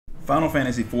Final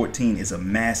Fantasy XIV is a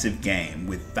massive game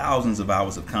with thousands of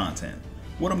hours of content.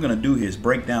 What I'm going to do here is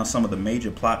break down some of the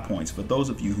major plot points for those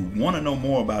of you who want to know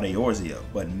more about Eorzea,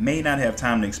 but may not have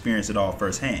time to experience it all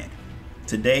firsthand.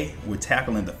 Today, we're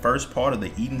tackling the first part of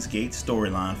the Eden's Gate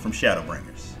storyline from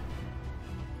Shadowbringers.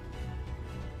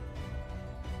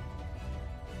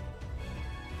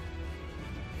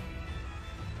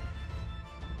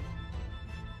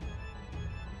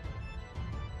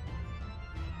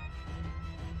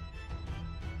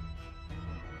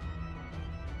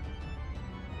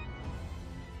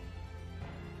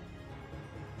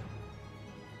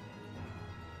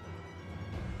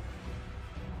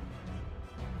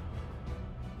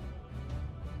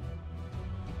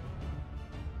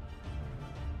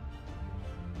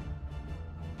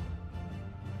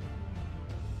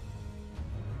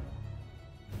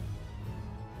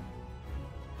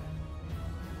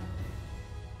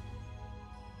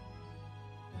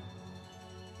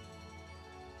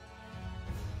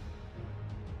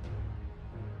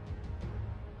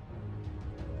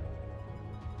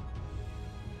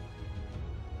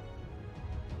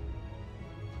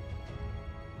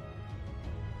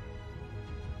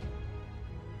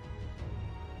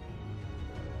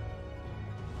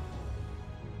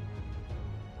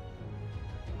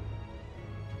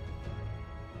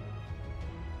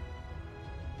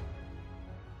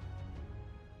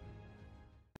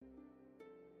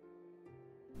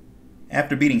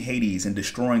 After beating Hades and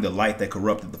destroying the light that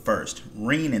corrupted the first,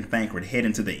 Rean and Thancred head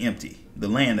into the Empty, the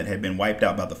land that had been wiped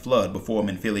out by the flood before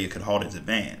Minfilia could halt its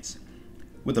advance.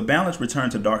 With the balance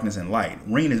returned to darkness and light,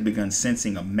 Rean has begun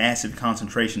sensing a massive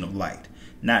concentration of light.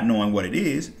 Not knowing what it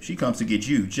is, she comes to get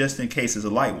you just in case as a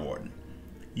light warden.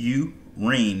 You,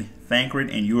 Rean, Thancred,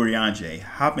 and Eorzea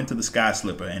hop into the Sky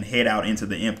Slipper and head out into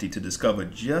the Empty to discover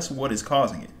just what is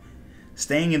causing it.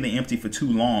 Staying in the Empty for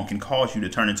too long can cause you to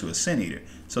turn into a Sin Eater,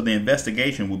 so the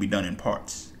investigation will be done in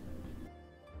parts.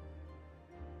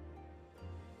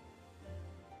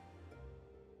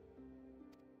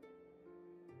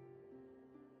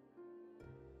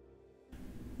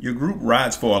 Your group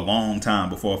rides for a long time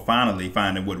before finally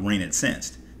finding what Rean had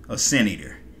sensed, a Sin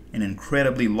Eater, an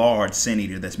incredibly large Sin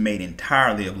Eater that's made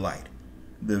entirely of light.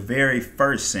 The very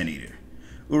first Sin Eater.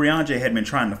 Eorzea had been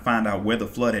trying to find out where the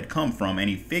flood had come from, and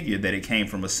he figured that it came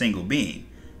from a single being.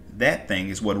 That thing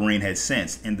is what Rean had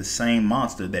sensed in the same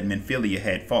monster that Minfilia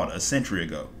had fought a century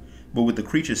ago. But with the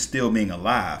creature still being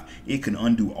alive, it can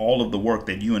undo all of the work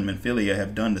that you and Minfilia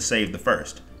have done to save the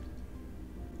first.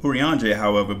 Eorzea,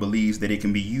 however, believes that it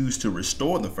can be used to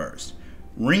restore the first.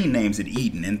 Rean names it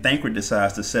Eden, and Thancred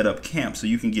decides to set up camp so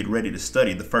you can get ready to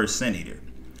study the first Sin Eater.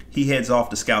 He heads off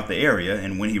to scout the area,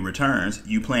 and when he returns,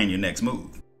 you plan your next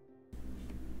move.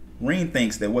 Rean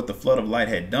thinks that what the Flood of Light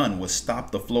had done was stop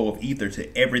the flow of ether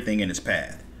to everything in its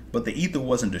path. But the ether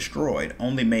wasn't destroyed,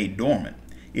 only made dormant.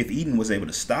 If Eden was able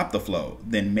to stop the flow,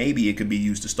 then maybe it could be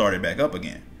used to start it back up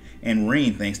again. And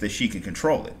Rean thinks that she can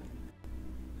control it.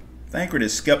 Thancred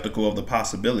is skeptical of the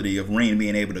possibility of Rean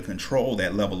being able to control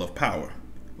that level of power.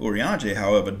 Eorzea,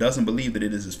 however, doesn't believe that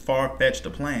it is as far-fetched a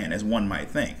plan as one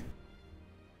might think.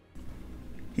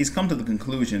 He's come to the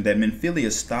conclusion that Minfilia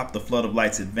stopped the Flood of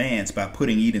Light's advance by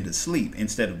putting Eden to sleep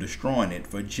instead of destroying it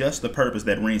for just the purpose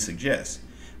that Rean suggests,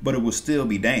 but it will still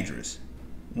be dangerous.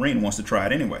 Rean wants to try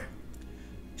it anyway.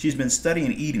 She's been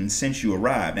studying Eden since you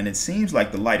arrived, and it seems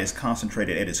like the light is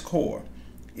concentrated at its core.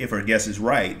 If her guess is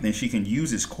right, then she can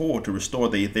use its core to restore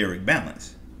the etheric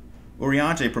balance.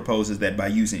 Eorzea proposes that by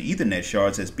using Ethernet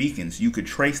shards as beacons, you could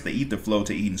trace the ether flow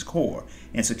to Eden's core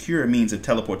and secure a means of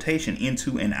teleportation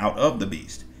into and out of the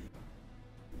beast.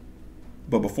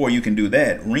 But before you can do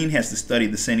that, Rean has to study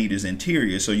the Sin Eater's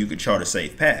interior so you could chart a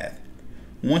safe path.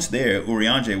 Once there,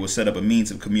 Eorzea will set up a means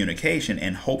of communication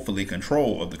and hopefully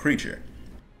control of the creature.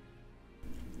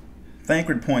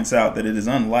 Thancred points out that it is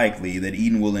unlikely that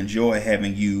Eden will enjoy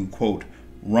having you, quote,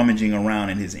 rummaging around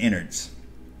in his innards.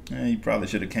 You probably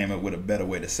should have came up with a better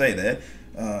way to say that.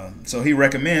 So he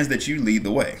recommends that you lead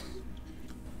the way.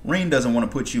 Rean doesn't want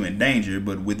to put you in danger,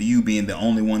 but with you being the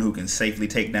only one who can safely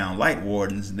take down light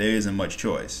wardens, there isn't much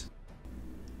choice.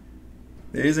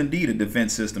 There is indeed a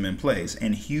defense system in place,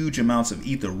 and huge amounts of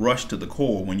ether rush to the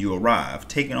core when you arrive,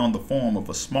 taking on the form of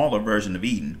a smaller version of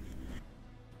Eden.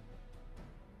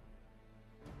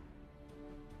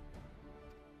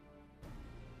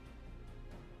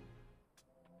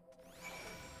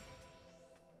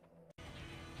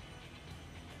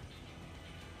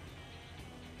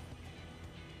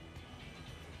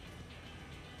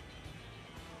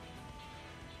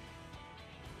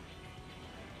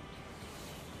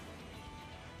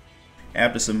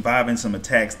 After surviving some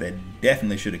attacks that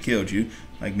definitely should have killed you,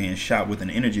 like being shot with an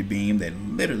energy beam that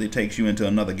literally takes you into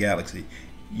another galaxy,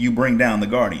 you bring down the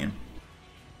Guardian.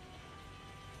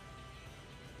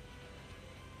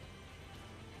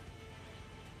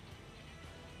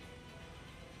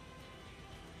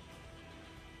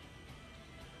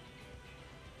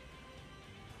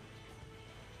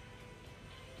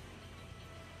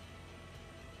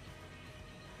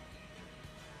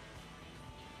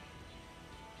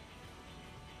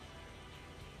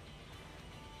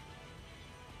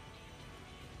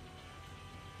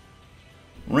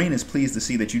 Reen is pleased to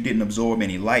see that you didn't absorb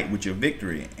any light with your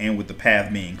victory, and with the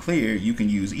path being clear, you can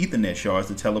use Ethernet shards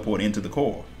to teleport into the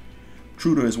core.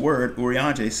 True to his word,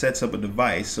 Eorzea sets up a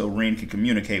device so Reen can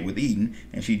communicate with Eden,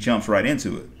 and she jumps right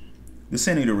into it. The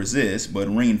Sin Eater resists, but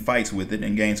Reen fights with it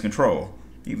and gains control,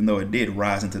 even though it did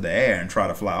rise into the air and try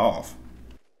to fly off.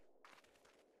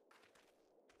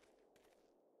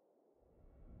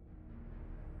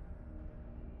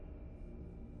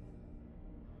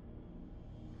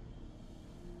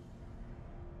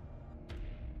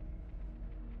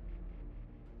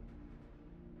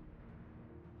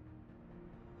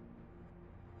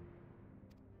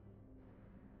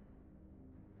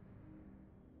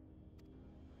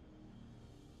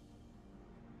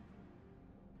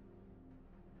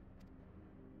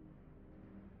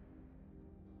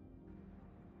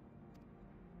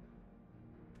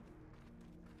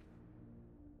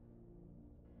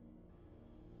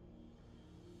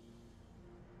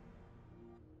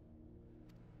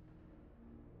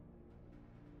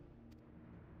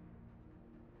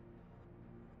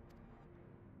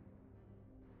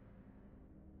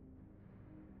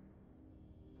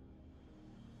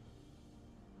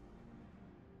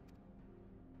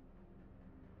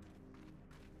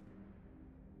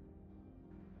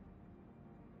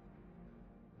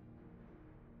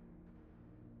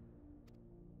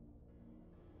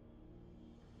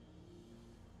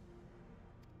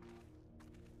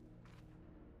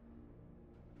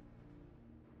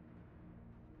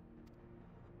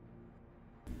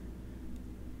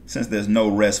 Since there's no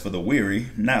rest for the weary,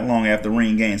 not long after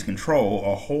Reen gains control,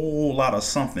 a whole lot of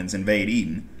somethings invade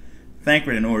Eden.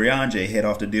 Thancred and Eorzea head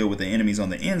off to deal with the enemies on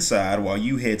the inside while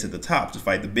you head to the top to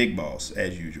fight the big boss,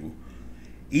 as usual.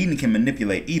 Eden can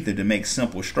manipulate ether to make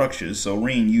simple structures, so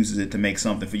Reen uses it to make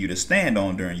something for you to stand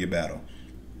on during your battle.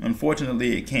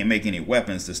 Unfortunately, it can't make any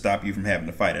weapons to stop you from having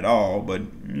to fight at all, but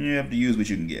you have to use what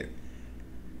you can get.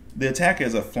 The attacker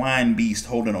is a flying beast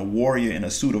holding a warrior in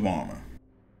a suit of armor.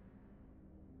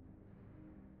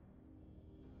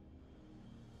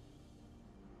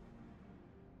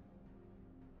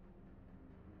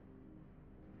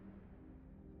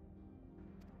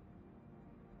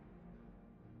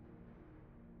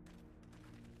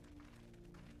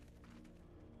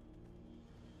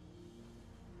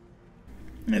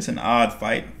 It's an odd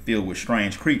fight filled with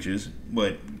strange creatures,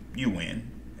 but you win,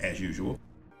 as usual.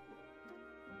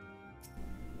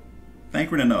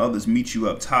 Thancred and the others meet you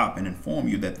up top and inform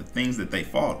you that the things that they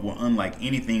fought were unlike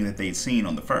anything that they'd seen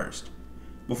on the first.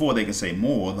 Before they can say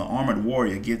more, the armored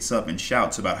warrior gets up and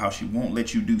shouts about how she won't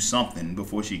let you do something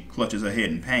before she clutches her head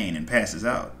in pain and passes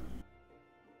out.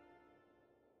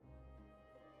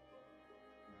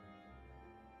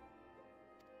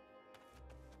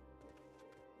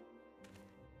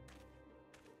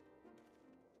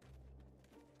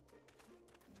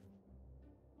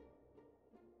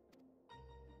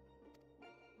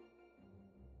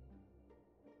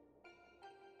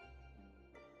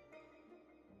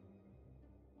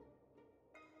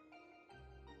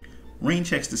 Reen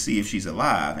checks to see if she's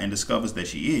alive and discovers that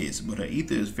she is, but her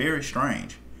ether is very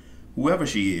strange. Whoever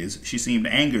she is, she seemed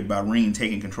angered by Reen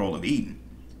taking control of Eden.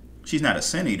 She's not a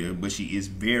Sin Eater, but she is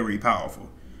very powerful.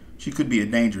 She could be a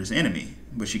dangerous enemy,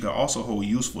 but she could also hold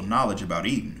useful knowledge about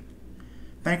Eden.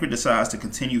 Thancred decides to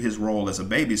continue his role as a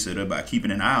babysitter by keeping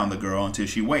an eye on the girl until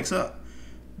she wakes up.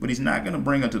 But he's not going to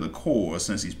bring her to the core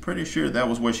since he's pretty sure that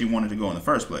was where she wanted to go in the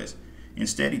first place.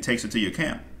 Instead, he takes her to your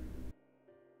camp.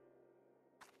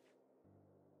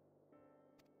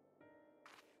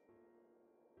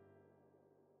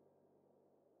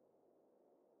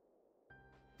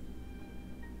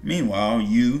 Meanwhile,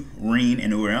 you, Reen,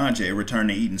 and Eorzea return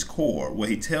to Eden's core, where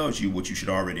he tells you what you should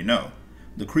already know.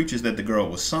 The creatures that the girl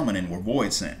was summoning were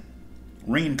void sent.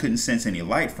 Reen couldn't sense any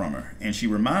light from her, and she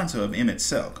reminds her of Emmett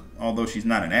Selk, although she's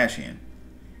not an Ashian.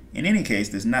 In any case,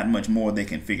 there's not much more they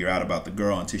can figure out about the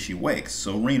girl until she wakes,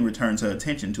 so Reen returns her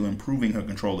attention to improving her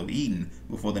control of Eden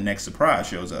before the next surprise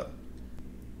shows up.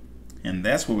 And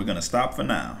that's where we're going to stop for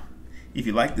now. If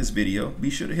you like this video, be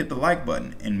sure to hit the like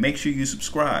button and make sure you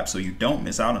subscribe so you don't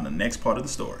miss out on the next part of the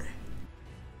story.